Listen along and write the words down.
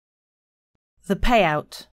The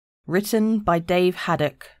Payout, written by Dave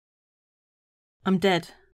Haddock. I'm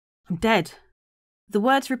dead. I'm dead. The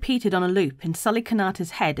words repeated on a loop in Sully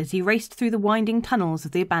Kanata's head as he raced through the winding tunnels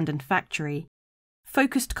of the abandoned factory.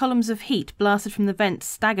 Focused columns of heat blasted from the vents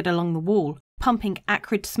staggered along the wall, pumping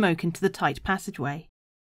acrid smoke into the tight passageway.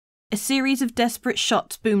 A series of desperate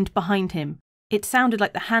shots boomed behind him. It sounded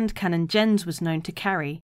like the hand cannon Jens was known to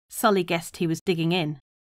carry. Sully guessed he was digging in.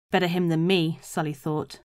 Better him than me, Sully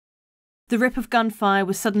thought. The rip of gunfire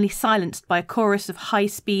was suddenly silenced by a chorus of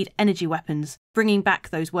high-speed energy weapons, bringing back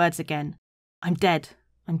those words again. I'm dead.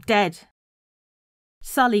 I'm dead.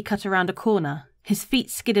 Sully cut around a corner. His feet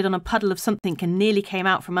skidded on a puddle of something and nearly came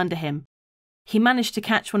out from under him. He managed to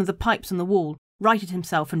catch one of the pipes on the wall, righted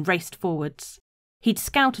himself and raced forwards. He'd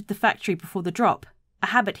scouted the factory before the drop, a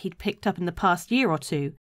habit he'd picked up in the past year or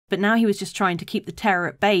two, but now he was just trying to keep the terror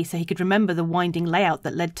at bay so he could remember the winding layout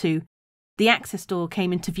that led to... The access door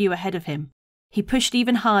came into view ahead of him. He pushed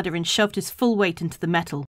even harder and shoved his full weight into the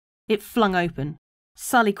metal. It flung open.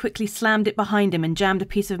 Sully quickly slammed it behind him and jammed a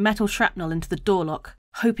piece of metal shrapnel into the door lock,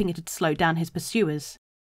 hoping it'd slow down his pursuers.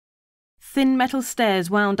 Thin metal stairs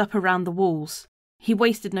wound up around the walls. He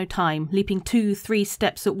wasted no time, leaping 2-3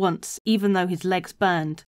 steps at once, even though his legs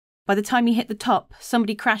burned. By the time he hit the top,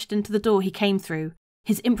 somebody crashed into the door he came through.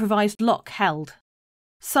 His improvised lock held.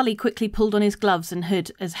 Sully quickly pulled on his gloves and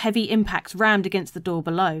hood as heavy impacts rammed against the door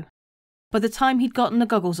below. By the time he'd gotten the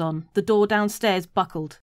goggles on, the door downstairs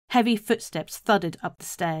buckled. Heavy footsteps thudded up the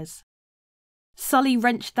stairs. Sully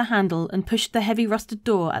wrenched the handle and pushed the heavy rusted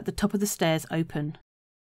door at the top of the stairs open.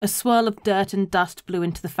 A swirl of dirt and dust blew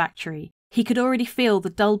into the factory. He could already feel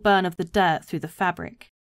the dull burn of the dirt through the fabric.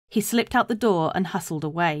 He slipped out the door and hustled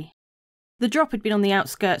away. The drop had been on the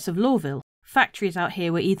outskirts of Lawville. Factories out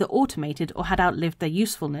here were either automated or had outlived their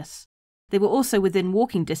usefulness. They were also within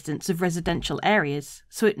walking distance of residential areas,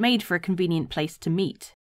 so it made for a convenient place to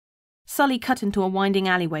meet. Sully cut into a winding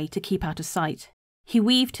alleyway to keep out of sight. He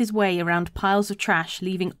weaved his way around piles of trash,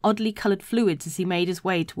 leaving oddly coloured fluids as he made his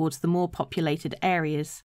way towards the more populated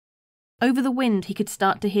areas. Over the wind he could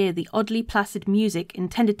start to hear the oddly placid music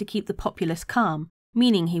intended to keep the populace calm,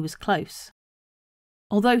 meaning he was close.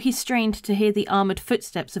 Although he strained to hear the armoured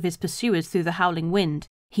footsteps of his pursuers through the howling wind,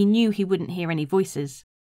 he knew he wouldn't hear any voices.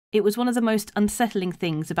 It was one of the most unsettling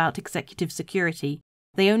things about executive security.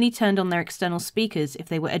 They only turned on their external speakers if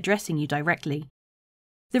they were addressing you directly.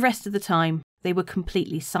 The rest of the time, they were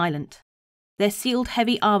completely silent. Their sealed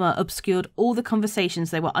heavy armour obscured all the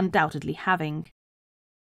conversations they were undoubtedly having.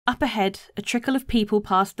 Up ahead, a trickle of people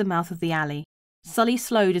passed the mouth of the alley. Sully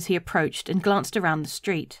slowed as he approached and glanced around the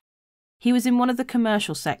street. He was in one of the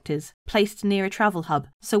commercial sectors, placed near a travel hub,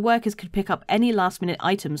 so workers could pick up any last-minute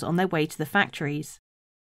items on their way to the factories.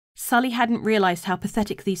 Sully hadn't realised how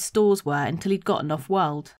pathetic these stores were until he'd gotten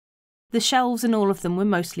off-world. The shelves in all of them were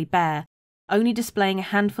mostly bare, only displaying a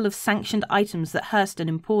handful of sanctioned items that Hurston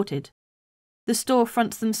imported. The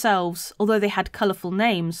storefronts themselves, although they had colourful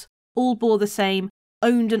names, all bore the same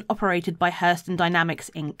 "Owned and operated by Hurston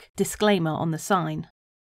Dynamics Inc." disclaimer on the sign.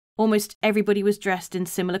 Almost everybody was dressed in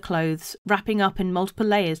similar clothes, wrapping up in multiple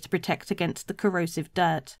layers to protect against the corrosive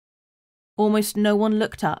dirt. Almost no one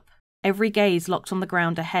looked up, every gaze locked on the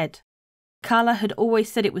ground ahead. Carla had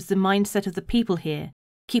always said it was the mindset of the people here.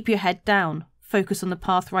 Keep your head down, focus on the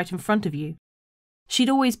path right in front of you. She'd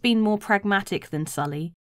always been more pragmatic than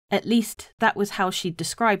Sully. At least, that was how she'd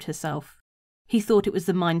described herself. He thought it was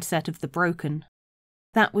the mindset of the broken.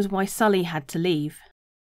 That was why Sully had to leave.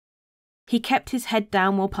 He kept his head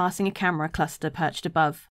down while passing a camera cluster perched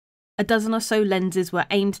above. A dozen or so lenses were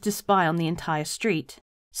aimed to spy on the entire street.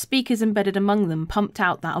 Speakers embedded among them pumped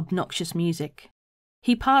out that obnoxious music.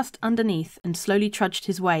 He passed underneath and slowly trudged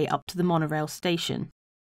his way up to the monorail station.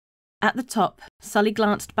 At the top, Sully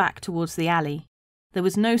glanced back towards the alley. There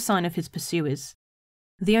was no sign of his pursuers.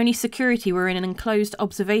 The only security were in an enclosed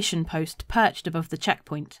observation post perched above the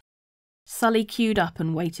checkpoint. Sully queued up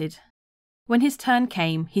and waited. When his turn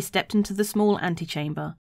came, he stepped into the small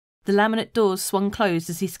antechamber. The laminate doors swung closed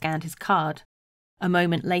as he scanned his card. A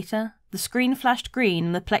moment later, the screen flashed green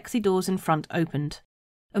and the plexi doors in front opened.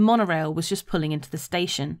 A monorail was just pulling into the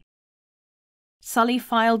station. Sully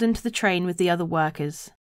filed into the train with the other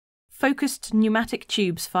workers. Focused pneumatic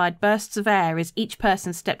tubes fired bursts of air as each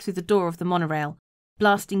person stepped through the door of the monorail,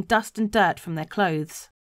 blasting dust and dirt from their clothes.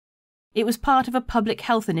 It was part of a public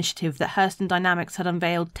health initiative that Hurston Dynamics had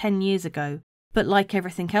unveiled 10 years ago, but like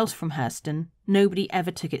everything else from Hurston, nobody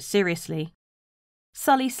ever took it seriously.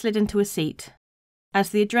 Sully slid into a seat. As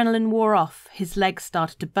the adrenaline wore off, his legs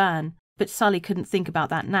started to burn, but Sully couldn't think about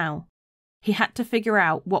that now. He had to figure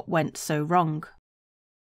out what went so wrong.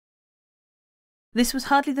 This was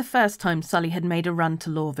hardly the first time Sully had made a run to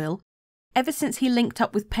Lawville. Ever since he linked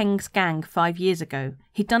up with Peng's gang 5 years ago,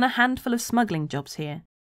 he'd done a handful of smuggling jobs here.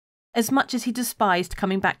 As much as he despised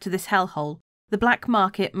coming back to this hellhole, the black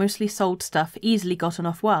market mostly sold stuff easily gotten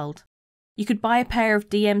off-world. You could buy a pair of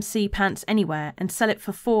DMC pants anywhere and sell it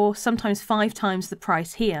for 4, sometimes 5 times the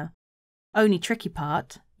price here. Only tricky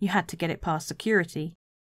part, you had to get it past security.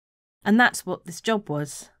 And that's what this job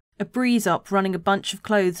was. A breeze-op running a bunch of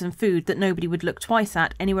clothes and food that nobody would look twice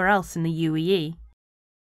at anywhere else in the UEE.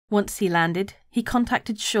 Once he landed, he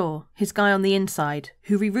contacted Shaw, his guy on the inside,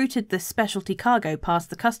 who rerouted the specialty cargo past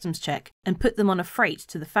the customs check and put them on a freight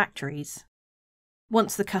to the factories.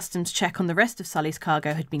 Once the customs check on the rest of Sully's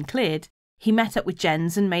cargo had been cleared, he met up with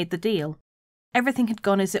Jens and made the deal. Everything had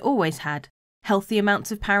gone as it always had, healthy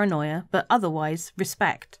amounts of paranoia, but otherwise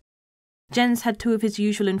respect. Jens had 2 of his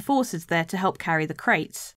usual enforcers there to help carry the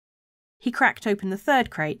crates. He cracked open the 3rd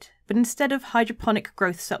crate, but instead of hydroponic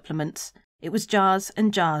growth supplements, it was jars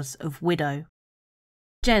and jars of Widow.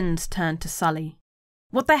 Jens turned to Sully.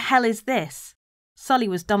 "What the hell is this?" Sully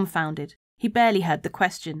was dumbfounded. He barely heard the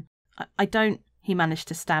question. I don't, he managed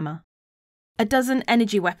to stammer. A dozen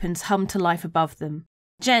energy weapons hummed to life above them.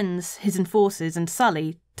 Jens, his enforcers, and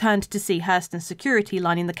Sully turned to see Hurston's security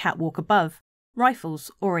lining the catwalk above,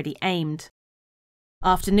 rifles already aimed.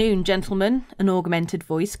 "Afternoon, gentlemen," an augmented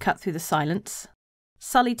voice cut through the silence.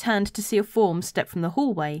 Sully turned to see a form step from the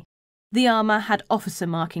hallway. The armour had officer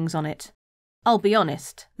markings on it. I'll be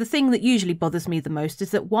honest, the thing that usually bothers me the most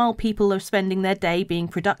is that while people are spending their day being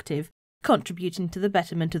productive, contributing to the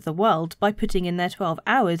betterment of the world by putting in their 12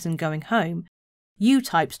 hours and going home, you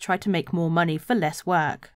types try to make more money for less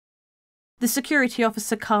work. The security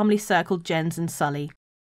officer calmly circled Jens and Sully.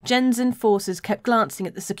 Jens' enforcers kept glancing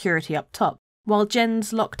at the security up top, while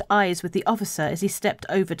Jens locked eyes with the officer as he stepped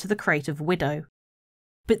over to the crate of Widow.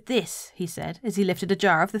 "But this," he said, as he lifted a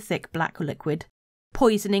jar of the thick black liquid,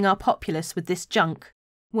 "poisoning our populace with this junk.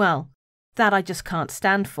 Well, that I just can't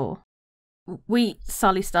stand for."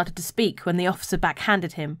 Sully started to speak when the officer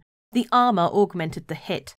backhanded him. The armour augmented the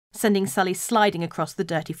hit, sending Sully sliding across the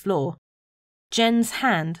dirty floor. Jens'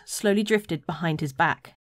 hand slowly drifted behind his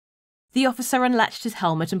back. The officer unlatched his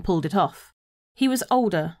helmet and pulled it off. He was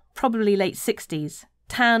older, probably late 60s,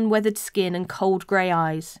 tan, weathered skin and cold grey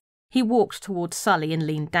eyes. He walked towards Sully and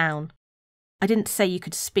leaned down. "I didn't say you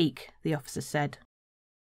could speak," the officer said.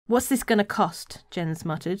 "What's this going to cost?" Jens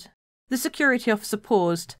muttered. The security officer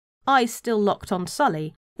paused, eyes still locked on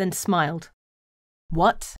Sully, then smiled.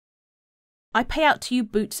 "What?" "I pay out to you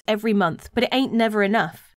boots every month, but it ain't never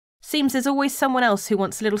enough. Seems there's always someone else who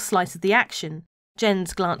wants a little slice of the action."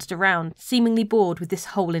 Jens glanced around, seemingly bored with this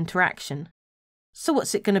whole interaction. "So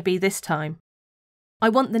what's it going to be this time?" "I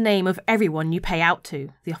want the name of everyone you pay out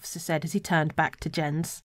to," the officer said as he turned back to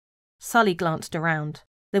Jens. Sully glanced around.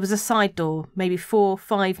 There was a side door, maybe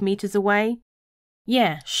 4-5 meters away.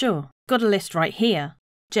 "Yeah, sure. Got a list right here."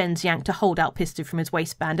 Jens yanked a holdout pistol from his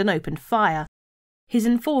waistband and opened fire. His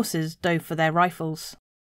enforcers dove for their rifles.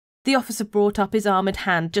 The officer brought up his armoured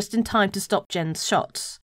hand just in time to stop Jens'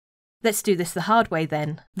 shots. "Let's do this the hard way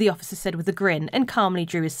then," the officer said with a grin and calmly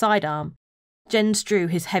drew his sidearm. Jens drew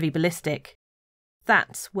his heavy ballistic.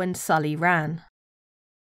 That's when Sully ran.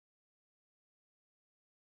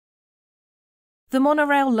 The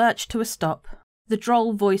monorail lurched to a stop. The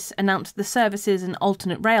droll voice announced the services and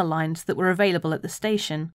alternate rail lines that were available at the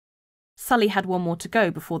station. Sully had one more to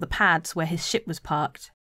go before the pads where his ship was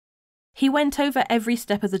parked. He went over every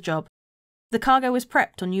step of the job. The cargo was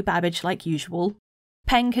prepped on New Babbage like usual.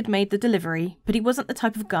 Peng had made the delivery, but he wasn't the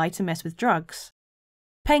type of guy to mess with drugs.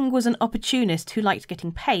 Peng was an opportunist who liked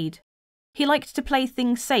getting paid. He liked to play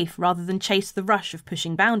things safe rather than chase the rush of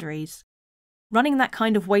pushing boundaries. Running that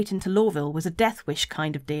kind of weight into Lawville was a death wish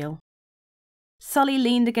kind of deal. Sully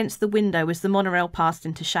leaned against the window as the monorail passed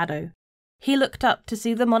into shadow. He looked up to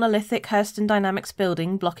see the monolithic Hurston Dynamics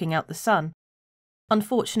building blocking out the sun.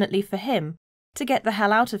 Unfortunately for him, to get the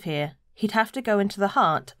hell out of here, he'd have to go into the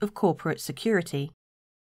heart of corporate security.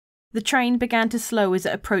 The train began to slow as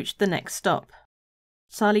it approached the next stop.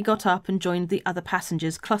 Sully got up and joined the other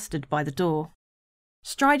passengers clustered by the door.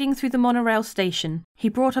 Striding through the monorail station, he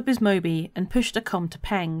brought up his Moby and pushed a comm to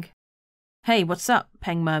Peng. "Hey, what's up?"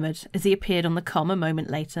 Peng murmured as he appeared on the comm a moment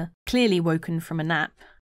later, clearly woken from a nap.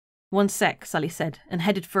 "One sec," Sully said, and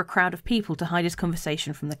headed for a crowd of people to hide his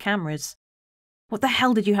conversation from the cameras. "What the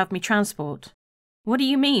hell did you have me transport?" "What do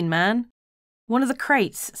you mean, man?" "One of the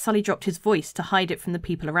crates," Sully dropped his voice to hide it from the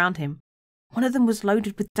people around him. "One of them was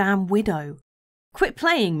loaded with damn Widow." "Quit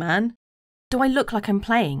playing, man." "Do I look like I'm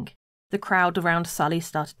playing?" The crowd around Sully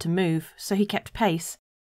started to move, so he kept pace.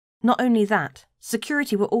 Not only that,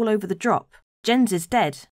 security were all over the drop. Jens is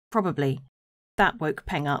dead, probably. That woke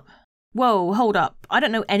Peng up. Whoa, hold up. I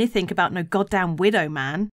don't know anything about no goddamn widow,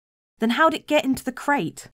 man. Then how'd it get into the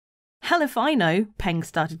crate? Hell if I know, Peng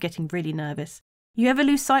started getting really nervous. You ever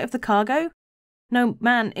lose sight of the cargo? No,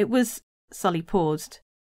 man, it was... Sully paused.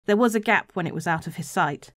 There was a gap when it was out of his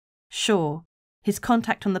sight. Sure. His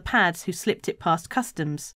contact on the pads who slipped it past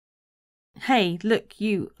customs. Hey, look,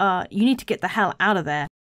 you need to get the hell out of there.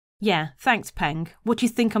 Yeah, thanks, Peng. What do you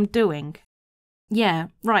think I'm doing? Yeah,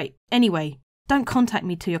 right. Anyway, don't contact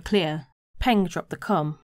me till you're clear. Peng dropped the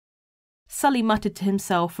comm. Sully muttered to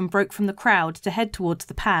himself and broke from the crowd to head towards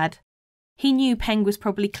the pad. He knew Peng was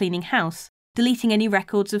probably cleaning house, deleting any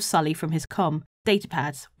records of Sully from his comm,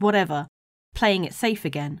 datapads, whatever, playing it safe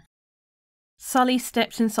again. Sully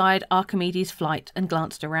stepped inside Archimedes' flight and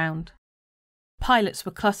glanced around. Pilots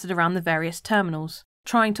were clustered around the various terminals,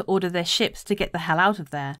 trying to order their ships to get the hell out of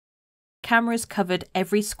there. Cameras covered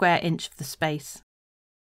every square inch of the space.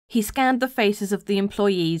 He scanned the faces of the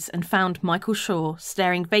employees and found Michael Shaw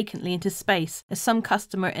staring vacantly into space as some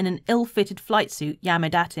customer in an ill-fitted flight suit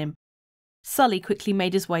yammered at him. Sully quickly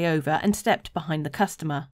made his way over and stepped behind the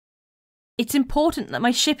customer. It's important that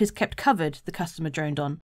my ship is kept covered, the customer droned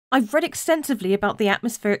on. I've read extensively about the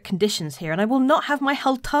atmospheric conditions here, and I will not have my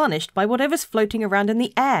hull tarnished by whatever's floating around in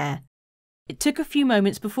the air. It took a few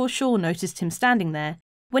moments before Shaw noticed him standing there.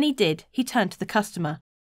 When he did, he turned to the customer.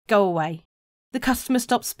 Go away. The customer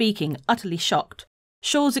stopped speaking, utterly shocked.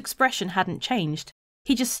 Shaw's expression hadn't changed.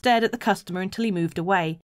 He just stared at the customer until he moved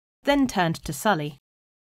away, then turned to Sully.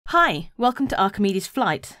 Hi, welcome to Archimedes'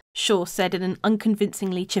 flight, Shaw said in an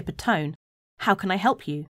unconvincingly chipper tone. How can I help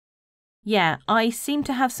you? Yeah, I seem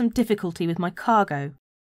to have some difficulty with my cargo.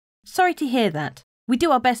 Sorry to hear that. We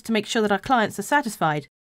do our best to make sure that our clients are satisfied,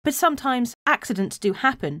 but sometimes accidents do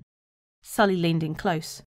happen. Sully leaned in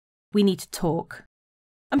close. We need to talk.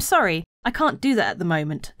 I'm sorry, I can't do that at the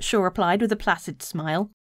moment, Shaw replied with a placid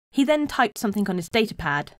smile. He then typed something on his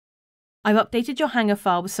datapad. I've updated your hangar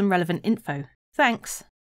file with some relevant info. Thanks.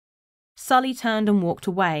 Sully turned and walked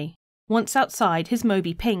away. Once outside, his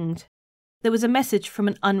Moby pinged. There was a message from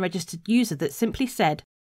an unregistered user that simply said,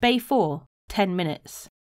 Bay 4, 10 minutes.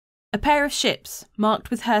 A pair of ships, marked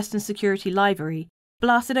with Hurston Security livery,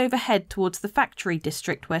 blasted overhead towards the factory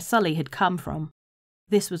district where Sully had come from.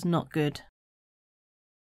 This was not good.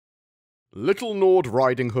 Little Nord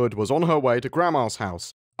Riding Hood was on her way to Grandma's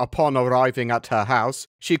house. Upon arriving at her house,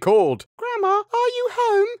 she called, Grandma, are you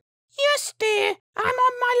home? Yes, dear. I'm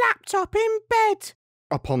on my laptop in bed.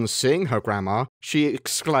 Upon seeing her grandma, she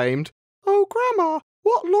exclaimed, Oh, Grandma,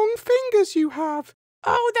 what long fingers you have.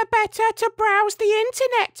 Oh, the better to browse the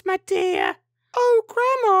internet, my dear. Oh,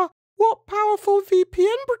 Grandma, what powerful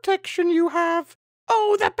VPN protection you have.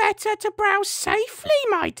 Oh, the better to browse safely,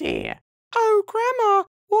 my dear. Oh, Grandma,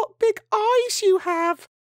 what big eyes you have.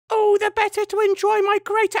 Oh, the better to enjoy my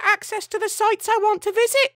greater access to the sites I want to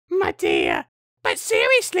visit, my dear. But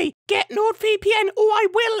seriously, get NordVPN or I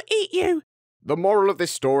will eat you. The moral of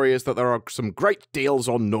this story is that there are some great deals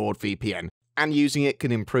on NordVPN, and using it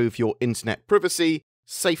can improve your internet privacy,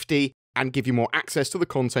 safety, and give you more access to the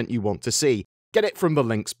content you want to see. Get it from the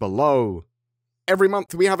links below. Every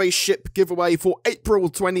month we have a ship giveaway for April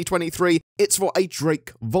 2023. It's for a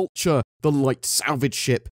Drake Vulture, the light salvage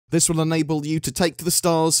ship. This will enable you to take to the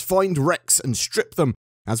stars, find wrecks and strip them,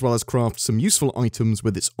 as well as craft some useful items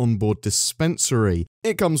with its onboard dispensary.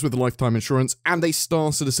 It comes with lifetime insurance and a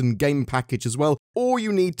Star Citizen game package as well. All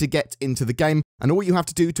you need to get into the game, and all you have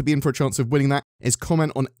to do to be in for a chance of winning that, is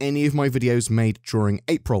comment on any of my videos made during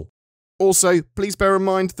April. Also, please bear in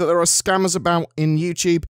mind that there are scammers about in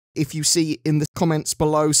YouTube. If you see in the comments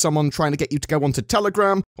below someone trying to get you to go onto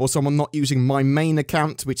Telegram, or someone not using my main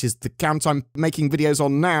account, which is the account I'm making videos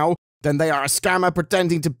on now, then they are a scammer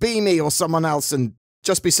pretending to be me or someone else, and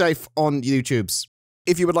just be safe on YouTube's.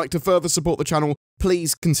 If you would like to further support the channel,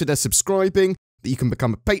 please consider subscribing. You can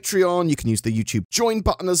become a Patreon, you can use the YouTube join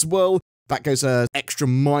button as well. That goes an extra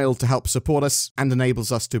mile to help support us and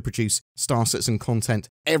enables us to produce Star Citizen content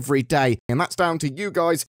every day. And that's down to you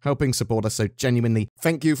guys helping support us, so genuinely,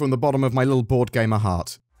 thank you from the bottom of my little BoredGamer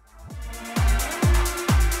heart.